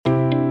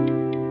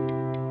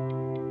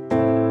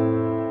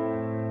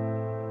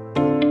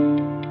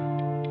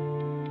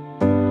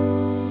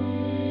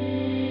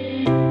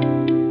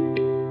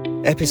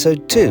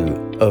episode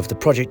 2 of the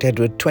Project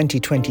Edward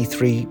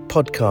 2023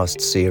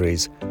 podcast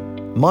series,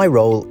 My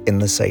Role in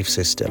the Safe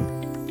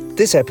System.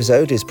 This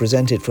episode is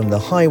presented from the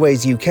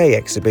Highways UK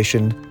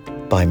exhibition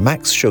by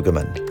Max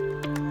Sugarman.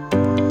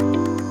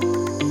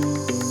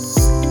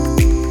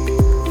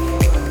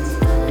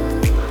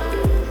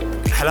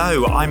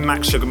 Hello, I'm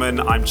Max Sugarman.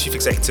 I'm Chief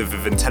Executive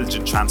of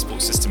Intelligent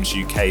Transport Systems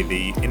UK,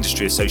 the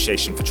industry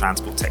association for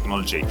transport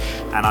technology.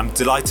 And I'm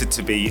delighted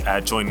to be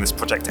joining this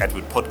Project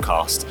Edward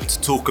podcast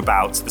to talk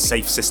about the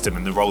safe system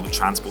and the role that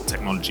transport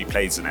technology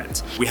plays in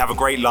it. We have a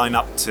great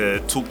lineup to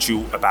talk to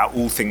you about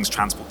all things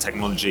transport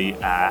technology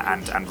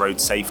and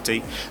road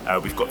safety.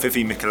 We've got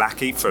Vivi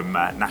Michalaki from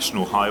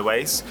National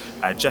Highways,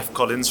 Jeff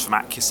Collins from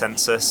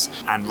Acusensus,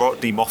 and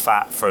Rodney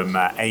Moffat from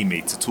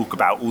AAMI to talk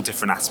about all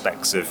different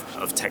aspects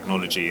of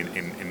technology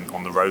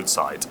on the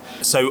roadside.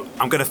 So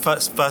I'm going to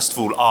first of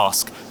all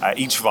ask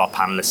each of our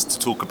panelists to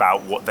talk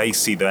about what they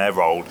see their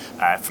role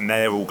from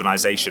their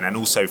organisation and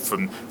also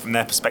from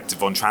their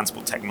perspective on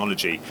transport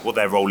technology, what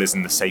their role is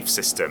in the safe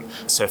system.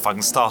 So if I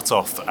can start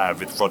off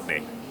with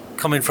Rodney.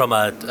 Coming from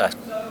a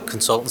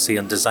consultancy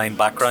and design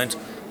background,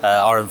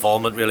 our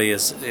involvement really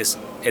is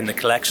in the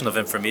collection of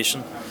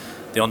information,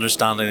 the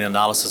understanding and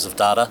analysis of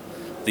data,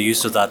 the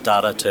use of that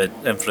data to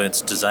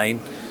influence design,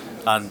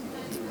 and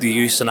the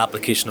use and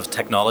application of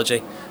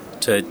technology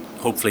to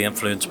hopefully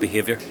influence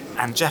behaviour.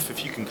 And Jeff,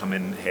 if you can come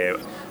in here.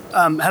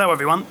 Hello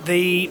everyone.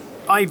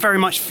 I very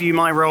much view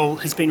my role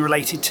has been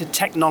related to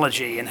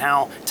technology and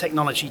how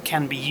technology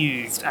can be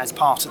used as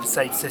part of the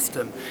safe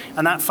system.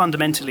 And that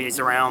fundamentally is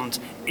around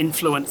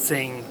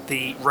influencing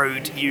the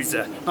road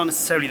user, not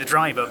necessarily the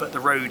driver, but the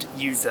road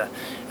user.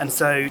 And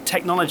so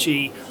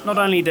technology, not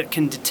only that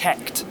can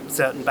detect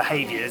certain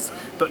behaviours,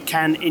 but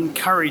can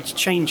encourage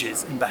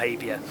changes in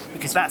behaviour,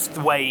 because that's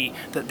the way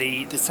that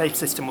the safe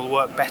system will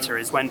work better,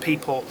 is when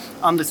people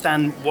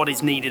understand what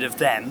is needed of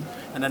them,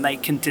 and then they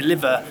can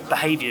deliver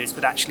behaviours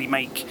that actually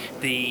make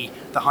the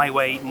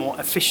highway more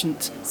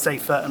efficient,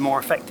 safer and more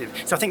effective.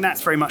 So I think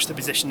that's very much the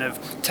position of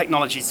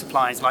technology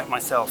suppliers like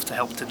myself to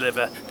help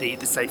deliver the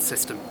safe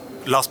system.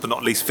 Last but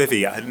not least,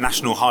 Vivi,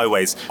 National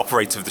Highways,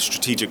 operator of the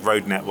Strategic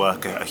Road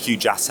Network, a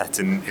huge asset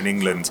in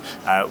England.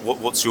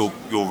 What's your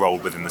role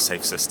within the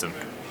safe system?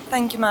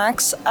 Thank you,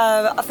 Max.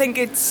 I think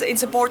it's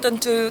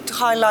important to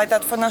highlight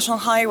that for National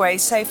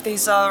Highways, safety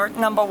is our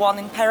number one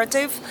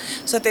imperative.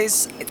 So it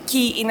is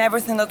key in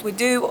everything that we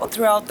do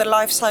throughout the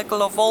life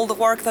cycle of all the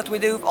work that we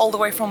do, all the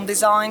way from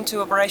design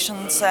to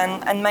operations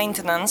and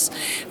maintenance.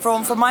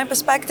 From my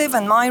perspective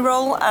and my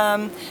role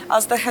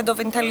as the head of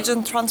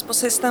Intelligent Transport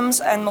Systems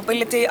and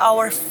Mobility,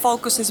 our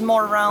focus is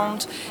more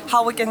around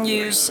how we can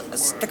use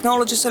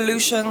technology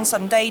solutions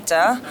and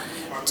data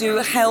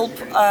to help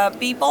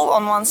people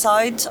on one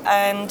side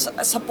and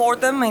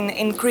support them in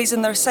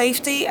increasing their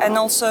safety, and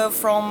also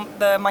from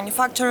the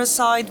manufacturer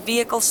side,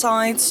 vehicle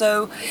side.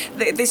 So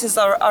this is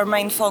our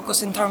main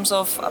focus in terms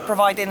of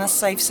providing a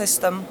safe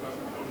system.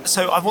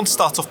 So I want to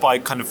start off by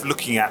kind of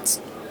looking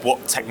at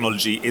what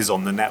technology is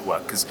on the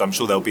network, because I'm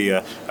sure there'll be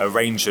a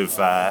range of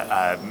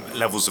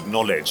levels of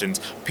knowledge, and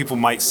people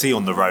might see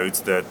on the road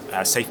the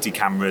safety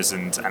cameras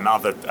and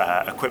other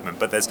equipment,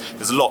 but there's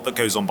a lot that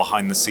goes on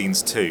behind the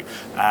scenes too.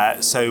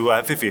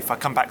 So Vivi, if I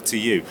come back to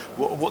you,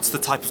 what's the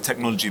type of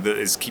technology that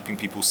is keeping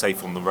people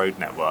safe on the road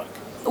network?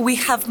 We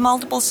have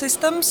multiple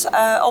systems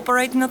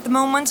operating at the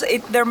moment.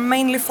 They're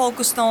mainly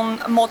focused on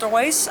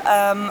motorways,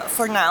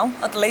 for now,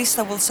 at least,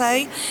 I will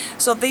say.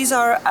 So these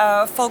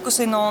are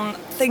focusing on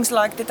things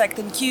like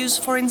detecting queues,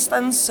 for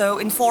instance, so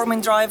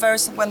informing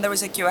drivers when there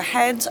is a queue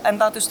ahead,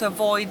 and that is to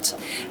avoid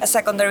a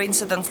secondary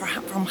incident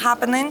from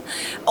happening.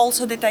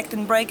 Also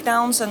detecting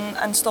breakdowns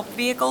and stopped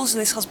vehicles.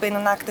 This has been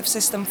an active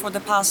system for the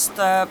past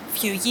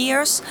few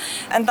years,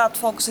 and that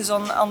focuses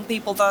on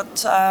people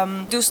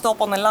that do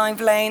stop on a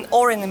live lane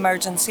or in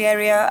emergency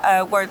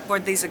area where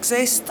these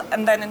exist,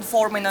 and then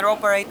informing our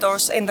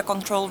operators in the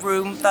control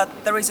room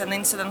that there is an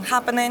incident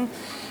happening.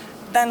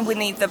 Then we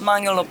need the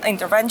manual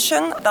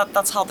intervention.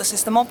 That's how the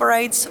system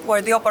operates,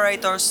 where the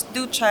operators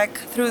do check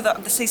through the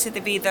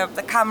CCTV,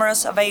 the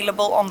cameras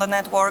available on the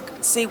network,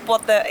 see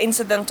what the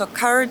incident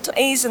occurred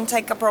is and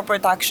take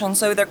appropriate action.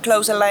 So either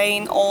close a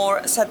lane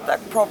or set the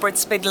appropriate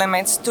speed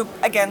limits to,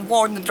 again,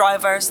 warn the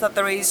drivers that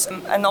there is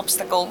an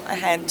obstacle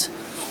ahead.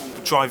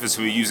 Drivers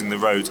who are using the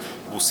road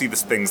will see the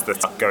things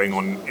that are going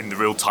on in the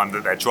real time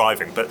that they're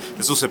driving, but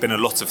there's also been a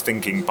lot of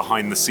thinking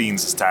behind the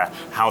scenes as to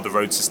how the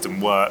road system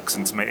works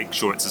and to make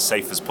sure it's as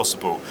safe as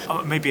possible.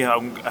 Maybe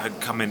I'll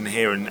come in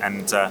here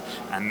and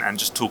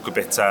just talk a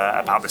bit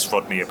about this,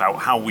 Rodney, about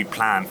how we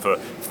plan for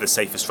the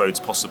safest roads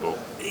possible.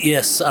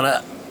 Yes, and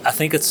I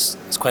think it's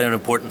quite an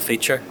important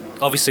feature.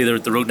 Obviously,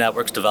 the road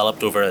network's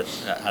developed over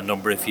a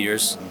number of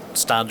years.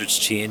 Standards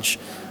change.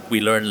 We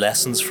learn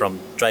lessons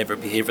from driver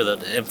behaviour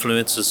that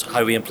influences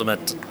how we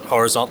implement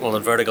horizontal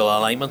and vertical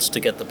alignments to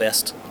get the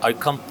best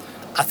outcome.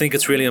 I think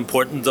it's really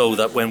important, though,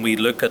 that when we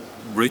look at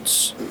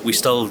routes, we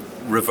still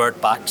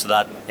revert back to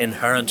that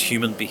inherent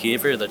human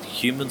behaviour, that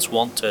humans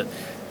want to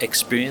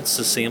experience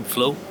the same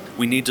flow.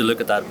 We need to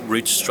look at that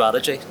route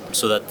strategy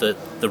so that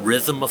the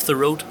rhythm of the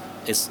road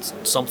is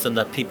something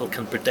that people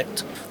can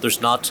predict.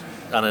 There's not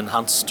an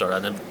enhanced or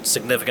a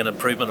significant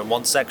improvement in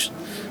one section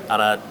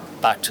and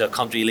back to a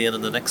country lane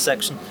in the next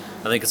section.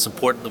 I think it's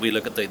important that we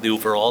look at the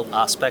overall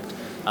aspect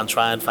and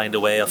try and find a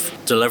way of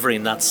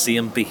delivering that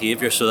same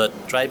behaviour so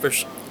that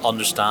drivers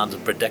understand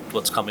and predict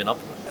what's coming up.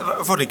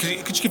 Rodney,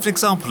 could you give an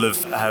example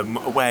of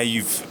where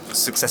you've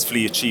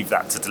successfully achieved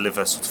that to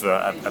deliver sort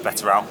of a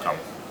better outcome?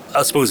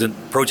 I suppose in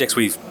projects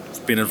we've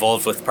been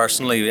involved with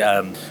personally,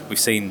 we've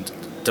seen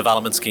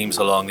development schemes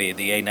along the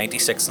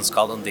A96 in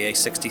Scotland, the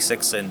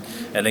A66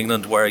 in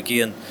England, where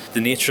again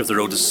the nature of the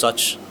road is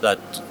such that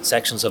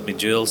sections have been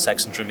dual,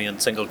 sections remain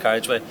single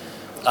carriageway,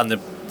 and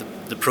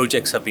the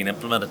projects have been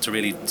implemented to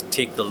really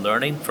take the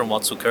learning from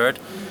what's occurred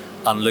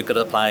and look at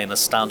applying a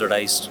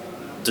standardised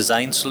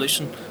design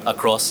solution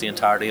across the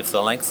entirety of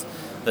the length.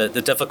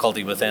 The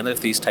difficulty with any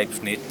of these types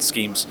of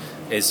schemes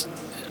is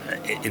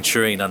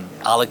ensuring and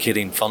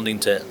allocating funding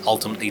to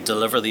ultimately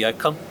deliver the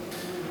outcome.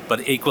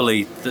 But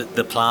equally,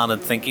 the plan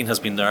and thinking has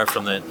been there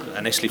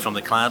initially from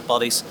the client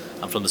bodies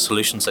and from the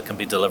solutions that can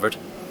be delivered.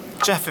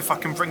 Jeff, if I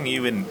can bring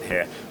you in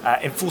here,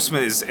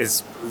 enforcement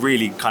is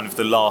really kind of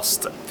the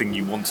last thing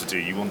you want to do.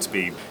 You want to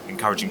be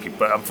encouraging people,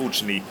 but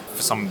unfortunately,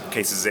 for some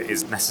cases, it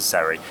is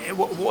necessary.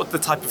 What are the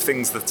type of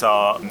things that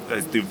are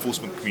the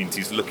enforcement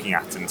community is looking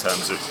at in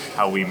terms of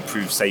how we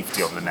improve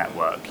safety on the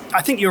network?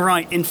 I think you're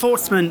right.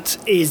 Enforcement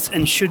is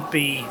and should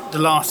be the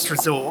last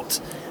resort,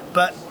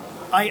 but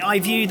I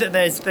view that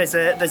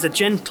there's a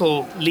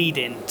gentle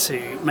lead-in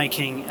to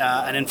making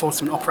an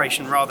enforcement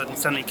operation rather than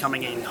suddenly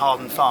coming in hard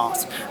and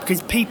fast.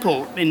 Because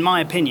people, in my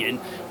opinion,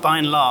 by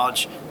and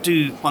large,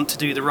 do want to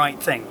do the right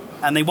thing.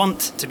 And they want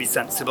to be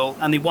sensible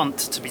and they want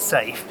to be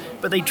safe,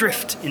 but they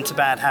drift into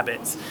bad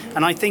habits.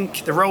 And I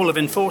think the role of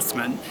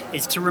enforcement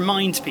is to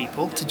remind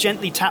people, to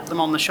gently tap them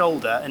on the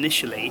shoulder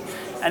initially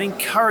and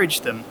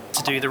encourage them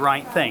to do the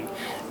right thing.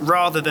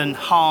 Rather than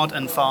hard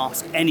and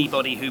fast,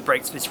 anybody who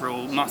breaks this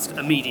rule must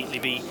immediately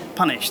be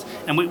punished.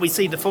 And we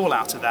see the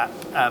fallout of that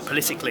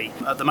politically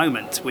at the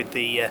moment with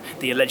the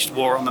alleged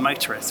war on the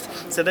motorist.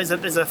 So there's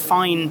a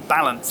fine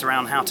balance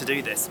around how to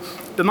do this.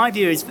 But my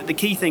view is that the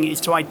key thing is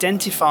to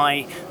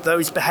identify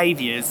those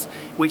behaviours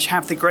which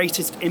have the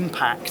greatest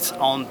impact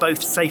on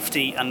both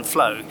safety and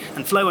flow.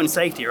 And flow and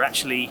safety are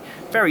actually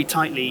very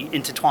tightly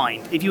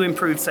intertwined. If you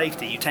improve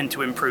safety, you tend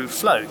to improve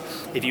flow.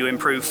 If you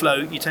improve flow,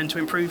 you tend to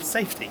improve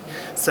safety.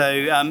 So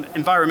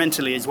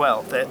environmentally as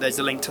well, there's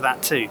a link to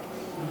that too.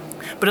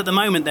 But at the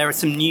moment, there are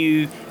some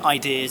new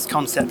ideas,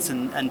 concepts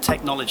and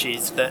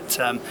technologies that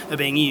are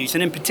being used.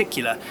 And in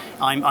particular,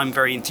 I'm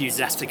very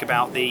enthusiastic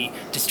about the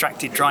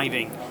distracted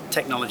driving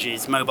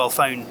technologies, mobile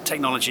phone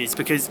technologies,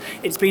 because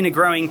it's been a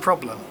growing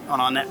problem on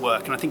our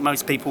network. And I think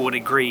most people would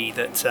agree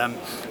that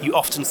you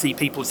often see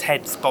people's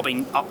heads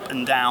bobbing up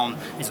and down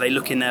as they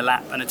look in their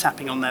lap and are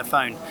tapping on their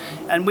phone.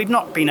 And we've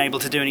not been able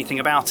to do anything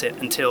about it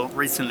until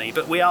recently,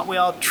 but we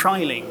are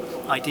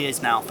trialling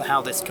ideas now for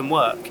how this can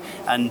work.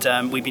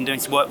 And we've been doing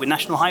some work with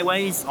National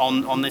Highways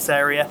on this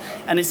area,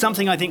 and it's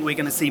something I think we're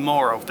going to see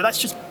more of. But that's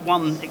just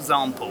one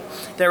example.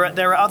 There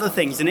are other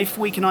things, and if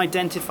we can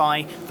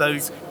identify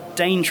those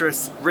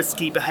dangerous,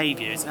 risky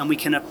behaviours and we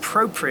can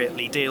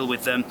appropriately deal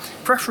with them,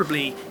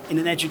 preferably in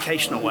an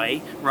educational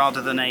way rather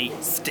than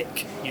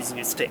using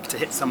a stick to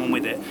hit someone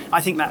with it,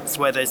 I think that's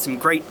where there's some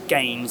great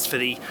gains for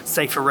the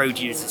safer road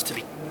users to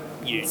be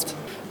used.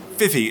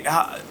 Vivi,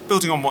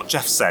 building on what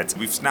Jeff said,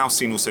 we've now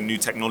seen also new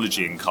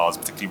technology in cars,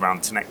 particularly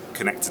around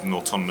connected and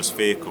autonomous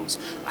vehicles.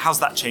 How's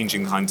that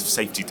changing the kind of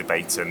safety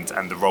debate and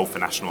the role for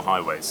National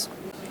Highways?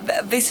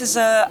 This is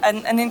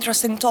an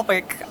interesting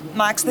topic,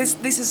 Max.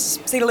 This is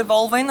still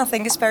evolving, I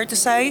think it's fair to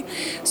say.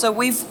 So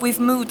we've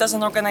moved as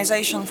an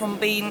organization from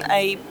being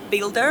a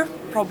builder,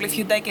 probably a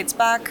few decades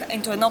back,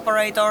 into an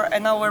operator,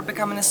 and now we're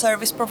becoming a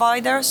service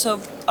provider. So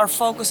our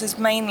focus is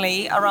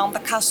mainly around the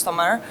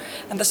customer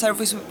and the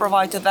service we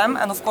provide to them,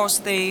 and of course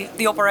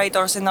the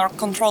operators in our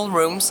control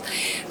rooms.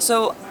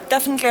 So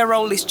definitely our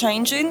role is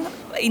changing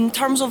in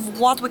terms of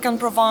what we can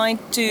provide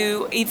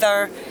to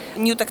either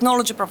new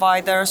technology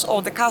providers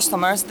or the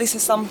customers. This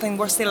is something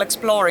we're still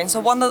exploring. So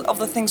one of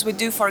the things we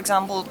do, for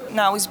example,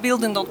 now is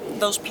building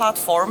those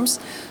platforms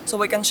so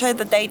we can share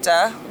the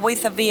data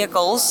with the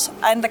vehicles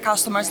and the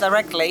customers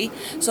directly,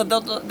 so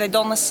that they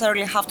don't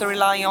necessarily have to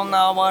rely on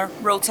our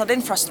roadside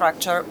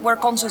infrastructure. We're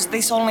conscious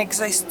this only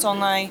exists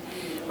on a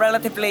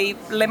relatively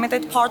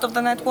limited part of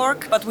the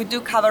network, but we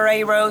do cover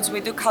A roads, we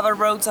do cover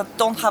roads that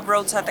don't have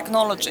roadside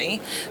technology,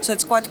 so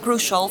it's quite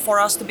crucial for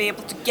us to be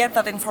able to get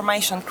that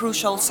information,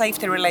 crucial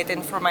safety-related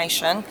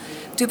information,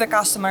 to the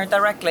customer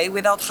directly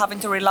without having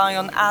to rely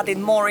on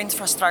adding more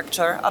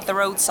infrastructure at the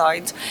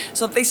roadside.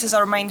 So this is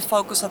our main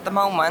focus at the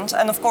moment.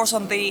 And of course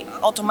on the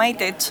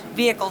automated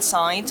vehicle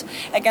side,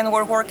 again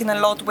we're working a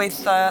lot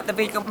with the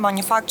vehicle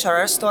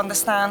manufacturers to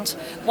understand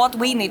what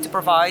we need to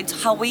provide,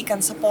 how we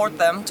can support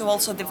them to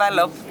also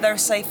develop their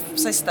safe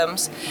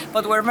systems.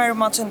 But we're very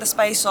much in the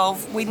space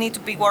of we need to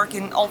be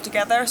working all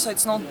together, so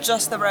it's not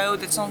just the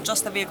road, it's not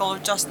just the vehicle or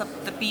just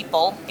the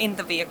people in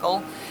the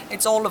vehicle,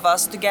 it's all of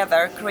us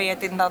together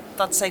creating that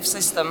safe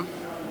system.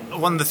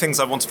 One of the things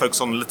I want to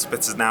focus on a little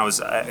bit now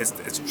is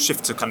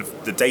shift to kind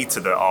of the data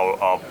that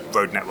our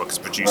road network is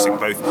producing,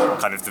 both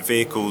kind of the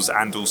vehicles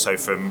and also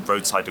from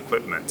roadside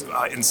equipment.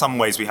 In some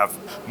ways, we have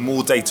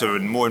more data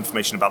and more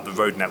information about the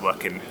road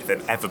network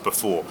than ever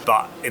before,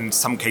 but in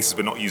some cases,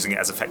 we're not using it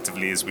as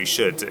effectively as we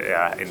should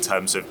in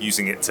terms of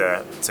using it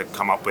to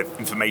come up with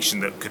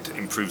information that could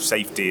improve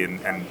safety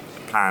and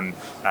plan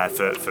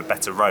for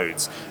better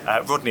roads.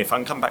 Rodney, if I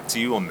can come back to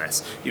you on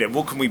this,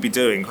 what can we be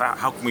doing?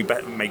 How can we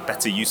make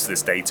better use of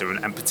this data,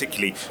 and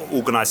particularly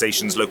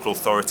organisations, local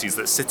authorities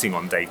that are sitting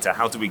on data?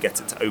 How do we get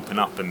it to open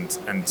up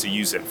and to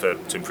use it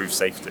to improve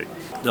safety?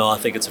 No, I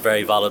think it's a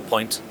very valid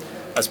point.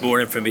 As more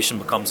information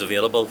becomes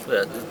available,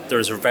 there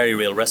is a very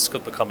real risk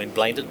of becoming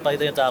blinded by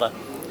the data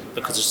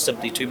because there's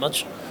simply too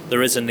much.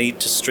 There is a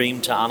need to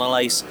stream, to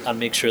analyse and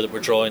make sure that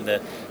we're drawing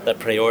that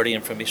priority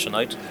information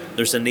out.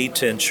 There's a need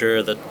to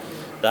ensure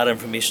that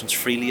information is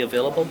freely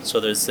available. So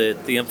there's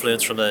the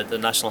influence from the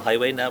National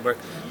Highway Network,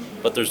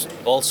 but there's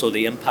also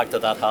the impact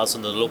that has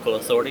on the local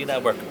authority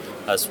network,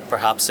 as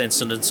perhaps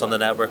incidents on the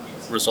network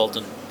result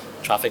in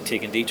traffic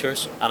taking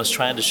detours, and it's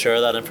trying to share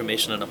that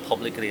information in a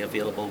publicly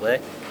available way.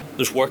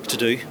 There's work to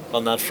do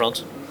on that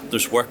front.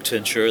 There's work to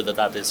ensure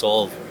that is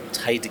all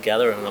tied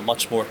together in a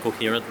much more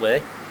coherent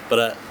way.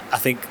 But I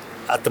think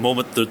at the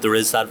moment there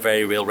is that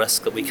very real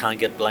risk that we can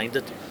get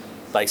blinded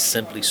by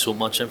simply so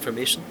much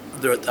information.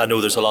 I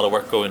know there's a lot of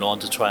work going on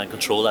to try and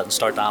control that and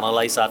start to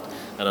analyse that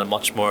in a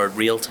much more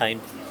real-time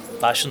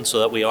fashion, so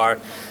that we are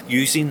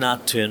using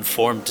that to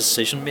inform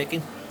decision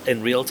making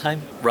in real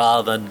time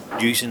rather than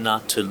using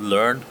that to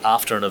learn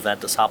after an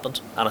event has happened.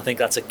 And I think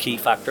that's a key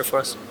factor for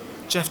us.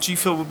 Jeff, do you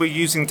feel we're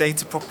using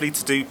data properly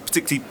to do,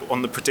 particularly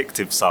on the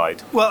predictive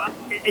side? Well,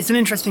 it's an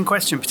interesting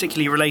question,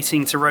 particularly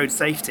relating to road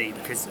safety,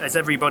 because as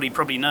everybody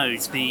probably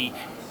knows, the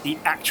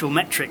actual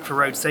metric for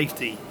road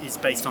safety is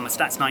based on the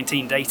Stats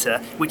 19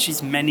 data, which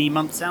is many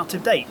months out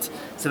of date.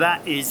 So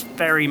that is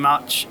very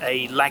much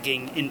a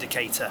lagging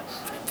indicator.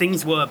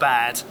 Things were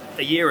bad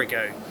a year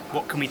ago.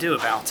 What can we do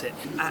about it?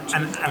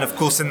 And of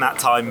course, in that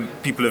time,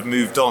 people have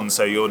moved on.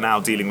 So you're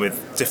now dealing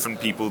with different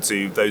people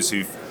to those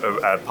who've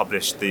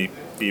published the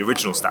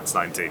original Stats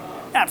 19.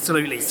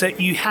 Absolutely. So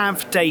you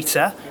have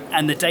data,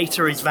 and the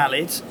data is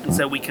valid, and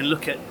so we can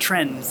look at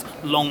trends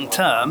long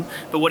term,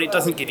 but what it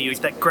doesn't give you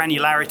is that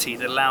granularity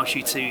that allows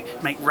you to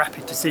make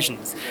rapid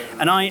decisions.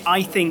 And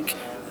I think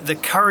the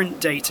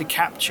current data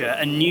capture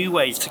and new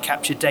ways to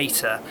capture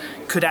data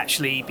could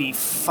actually be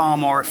far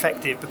more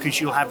effective, because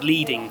you'll have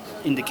leading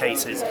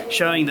indicators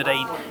showing that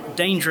a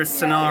dangerous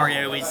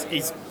scenario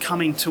is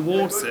coming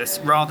towards us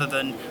rather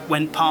than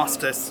went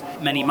past us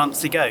many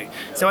months ago.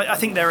 So I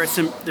think there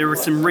are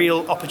some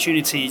real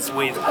opportunities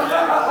with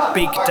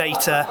big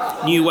data,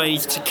 new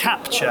ways to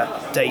capture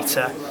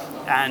data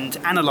and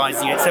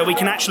analysing it, so we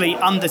can actually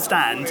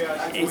understand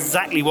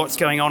exactly what's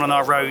going on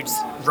our roads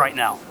right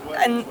now.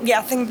 And yeah,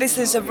 I think this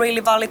is a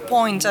really valid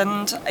point.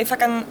 And if I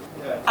can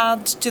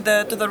add to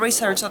the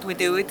research that we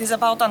do, it is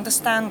about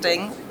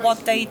understanding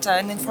what data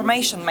and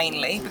information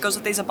mainly, because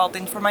it is about the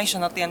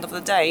information at the end of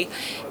the day,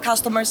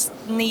 customers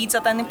needs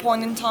at any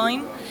point in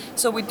time.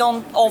 So we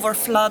don't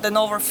overflood and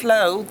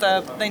overflow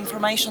the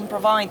information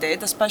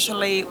provided,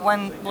 especially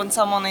when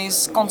someone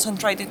is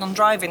concentrated on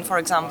driving, for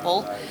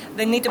example.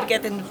 They need to be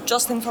getting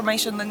just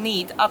information they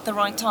need at the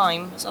right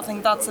time. So I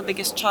think that's the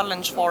biggest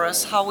challenge for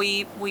us, how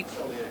we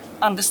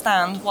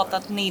understand what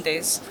that need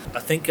is. I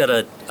think at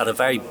a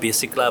very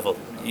basic level,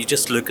 you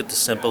just look at the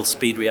simple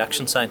speed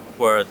reaction sign,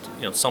 where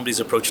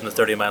somebody's approaching the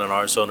 30 mile an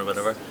hour zone or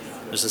whatever.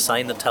 There's a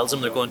sign that tells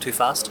them they're going too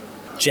fast.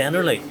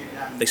 Generally,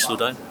 they slow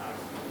down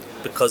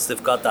because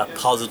they've got that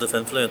positive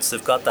influence.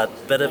 They've got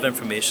that bit of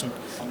information,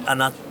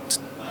 and that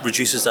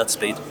reduces that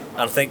speed.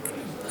 And I think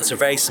it's a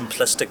very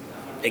simplistic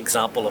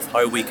example of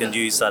how we can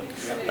use that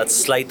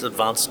slight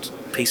advanced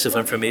piece of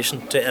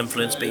information to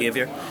influence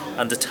behaviour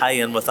and to tie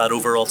in with that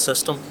overall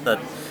system, that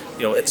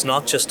it's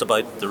not just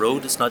about the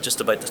road, it's not just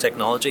about the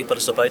technology, but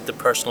it's about the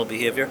personal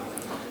behaviour,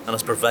 and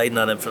it's providing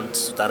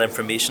that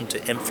information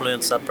to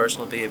influence that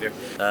personal behaviour,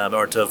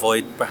 or to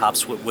avoid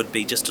perhaps what would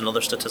be just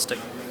another statistic.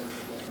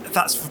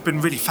 That's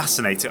been really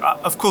fascinating.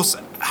 Of course,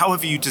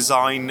 however you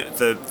design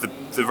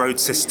the road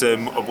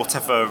system or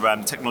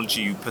whatever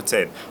technology you put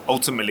in,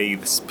 ultimately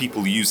it's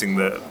people using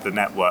the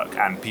network,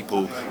 and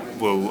people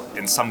will,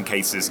 in some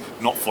cases,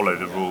 not follow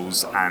the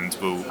rules and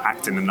will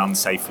act in an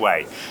unsafe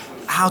way.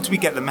 How do we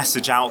get the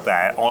message out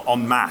there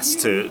en masse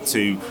to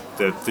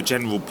the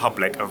general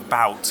public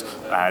about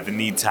the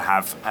need to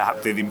have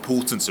the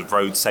importance of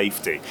road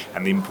safety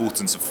and the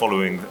importance of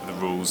following the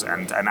rules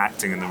and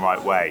acting in the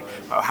right way?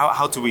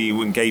 How do we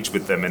engage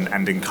with them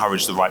and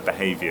encourage the right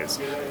behaviours?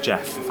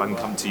 Jeff, if I can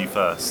come to you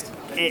first.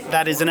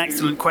 That is an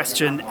excellent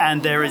question,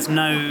 and there is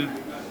no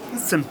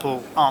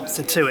simple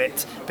answer to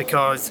it,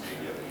 because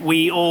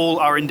we all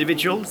are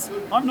individuals.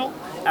 I'm not.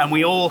 And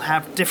we all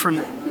have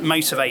different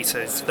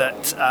motivators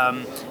that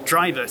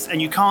drive us.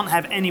 And you can't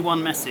have any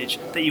one message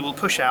that you will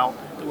push out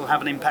that will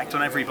have an impact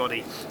on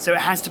everybody. So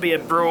it has to be a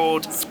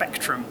broad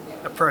spectrum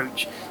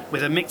approach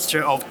with a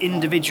mixture of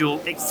individual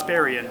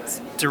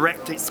experience,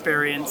 direct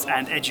experience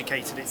and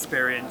educated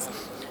experience.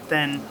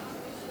 Then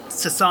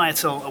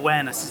societal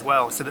awareness as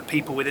well, so that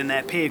people within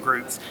their peer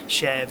groups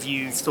share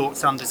views,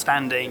 thoughts,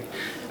 understanding.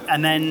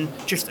 And then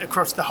just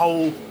across the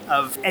whole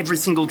of every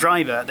single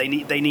driver, they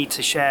need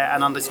to share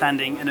an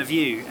understanding and a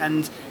view.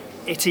 And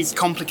it is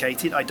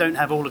complicated. I don't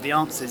have all of the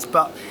answers,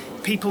 but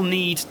people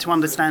need to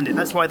understand it.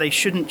 That's why they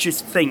shouldn't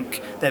just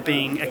think they're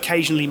being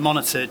occasionally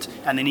monitored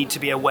and they need to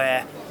be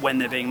aware when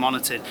they're being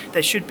monitored.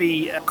 There should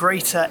be a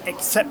greater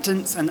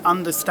acceptance and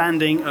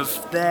understanding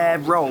of their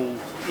role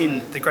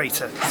in the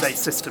greater safe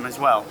system as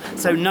well.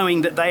 So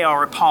knowing that they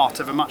are a part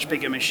of a much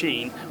bigger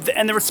machine.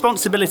 And the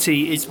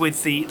responsibility is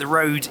with the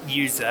road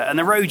user. And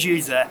the road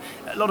user,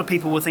 a lot of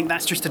people will think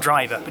that's just a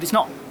driver, but it's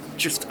not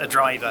just a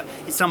driver.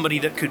 It's somebody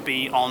that could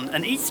be on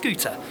an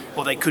e-scooter,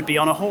 or they could be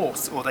on a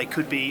horse, or they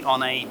could be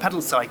on a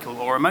pedal cycle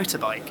or a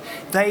motorbike.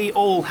 They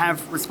all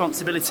have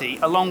responsibility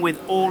along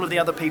with all of the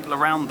other people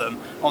around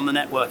them on the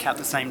network at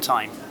the same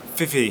time.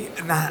 Vivi,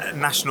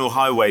 national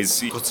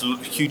highways, you've got a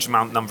huge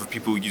number of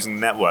people using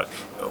the network.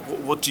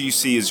 What do you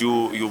see as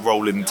your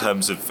role in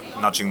terms of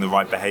nudging the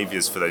right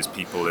behaviours for those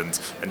people and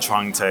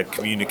trying to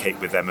communicate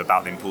with them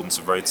about the importance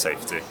of road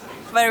safety?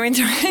 Very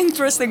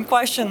interesting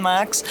question,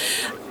 Max.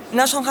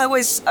 National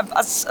Highways,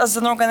 as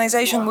an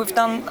organisation, we've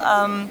done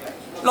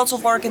lots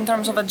of work in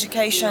terms of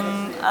education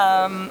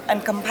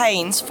and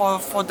campaigns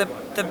for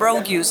the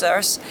road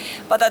users,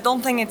 but I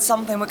don't think it's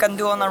something we can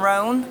do on our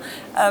own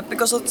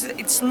because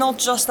it's not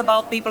just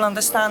about people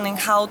understanding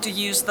how to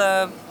use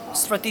the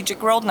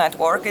strategic road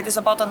network. It is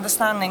about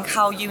understanding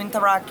how you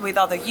interact with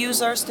other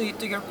users,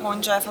 to your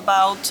point, Jeff,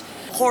 about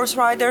horse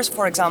riders,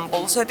 for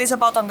example. So it is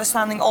about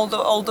understanding all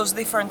those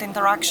different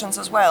interactions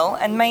as well,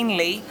 and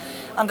mainly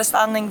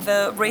understanding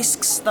the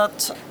risks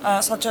that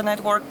such a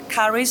network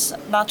carries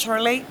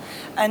naturally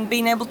and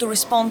being able to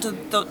respond to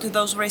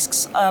those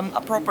risks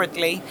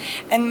appropriately.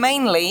 And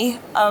mainly,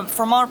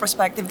 from our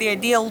perspective, the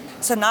ideal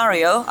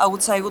scenario, I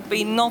would say, would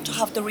be not to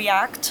have to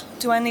react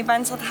to any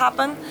events that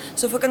happen.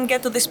 So if we can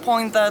get to this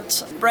point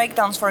that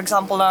breakdowns, for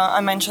example, I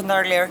mentioned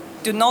earlier,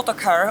 do not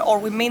occur, or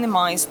we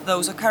minimize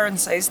those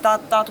occurrences,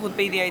 that would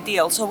be the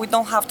ideal. So we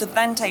don't have to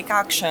then take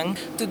action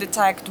to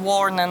detect,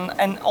 warn,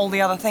 and all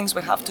the other things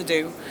we have to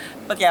do.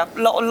 But yeah,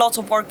 lots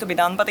of work to be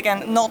done. But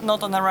again,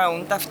 not on our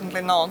own,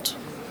 definitely not.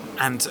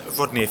 And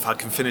Rodney, if I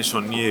can finish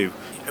on you,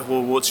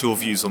 well, what's your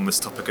views on this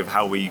topic of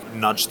how we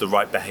nudge the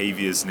right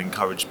behaviours and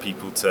encourage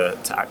people to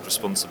act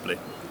responsibly?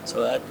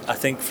 So I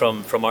think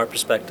from our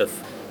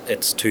perspective,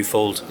 it's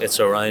twofold. It's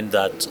around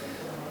that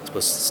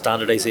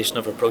standardisation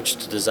of approach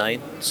to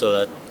design, so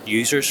that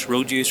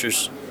road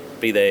users,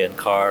 be they in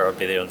car or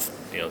be they on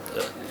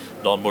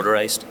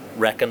non-motorised,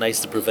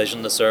 recognise the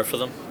provision that's there for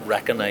them,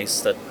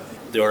 recognise that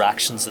there are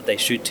actions that they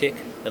should take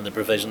in the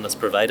provision that's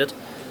provided,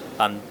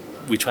 and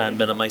we try and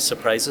minimise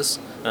surprises.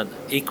 And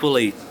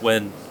equally,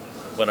 when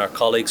our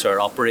colleagues are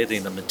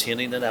operating and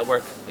maintaining the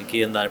network,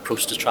 again, that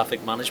approach to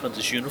traffic management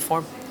is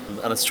uniform,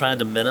 and it's trying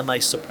to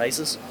minimise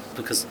surprises,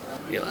 because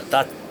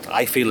that,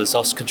 I feel, is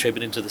us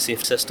contributing to the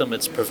safe system.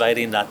 It's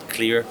providing that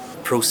clear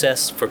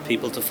process for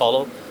people to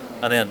follow,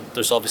 and then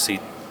there's obviously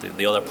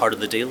the other part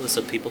of the deal is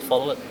that people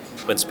follow it.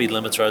 When speed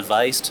limits are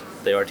advised,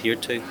 they are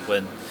adhered to.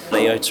 When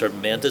layouts are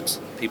amended,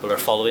 people are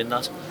following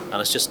that, and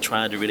it's just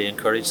trying to really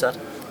encourage that.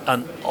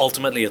 And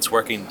ultimately, it's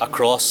working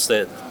across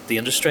the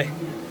industry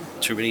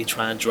to really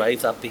try and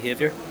drive that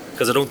behaviour,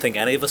 because I don't think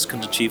any of us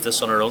can achieve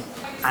this on our own.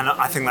 And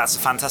I think that's a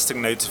fantastic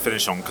note to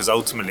finish on, because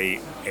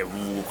ultimately it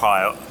will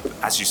require,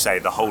 as you say,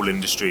 the whole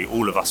industry,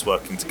 all of us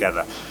working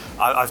together.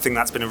 I think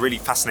that's been a really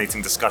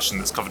fascinating discussion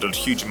that's covered a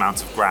huge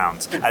amount of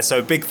ground. So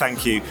a big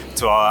thank you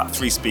to our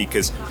three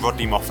speakers,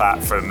 Rodney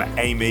Moffat from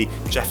AMI,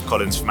 Jeff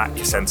Collins from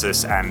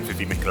Acusensus, and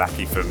Vivi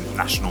Michalaki from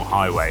National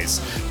Highways.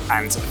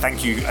 And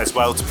thank you as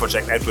well to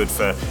Project Edward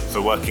for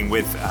working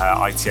with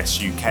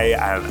ITS UK.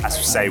 As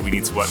we say, we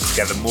need to work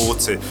together more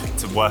to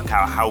work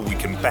out how we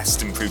can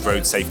best improve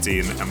road safety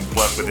and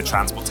work with the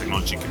transport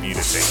technology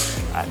community.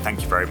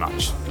 Thank you very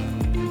much.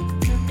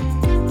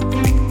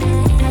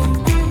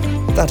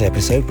 That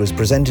episode was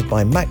presented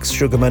by Max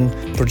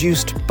Sugarman,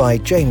 produced by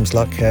James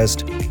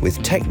Luckhurst,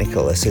 with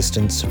technical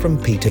assistance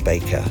from Peter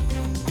Baker.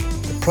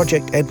 The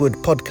Project Edward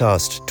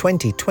Podcast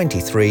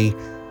 2023,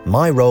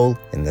 My Role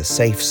in the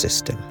Safe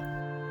System.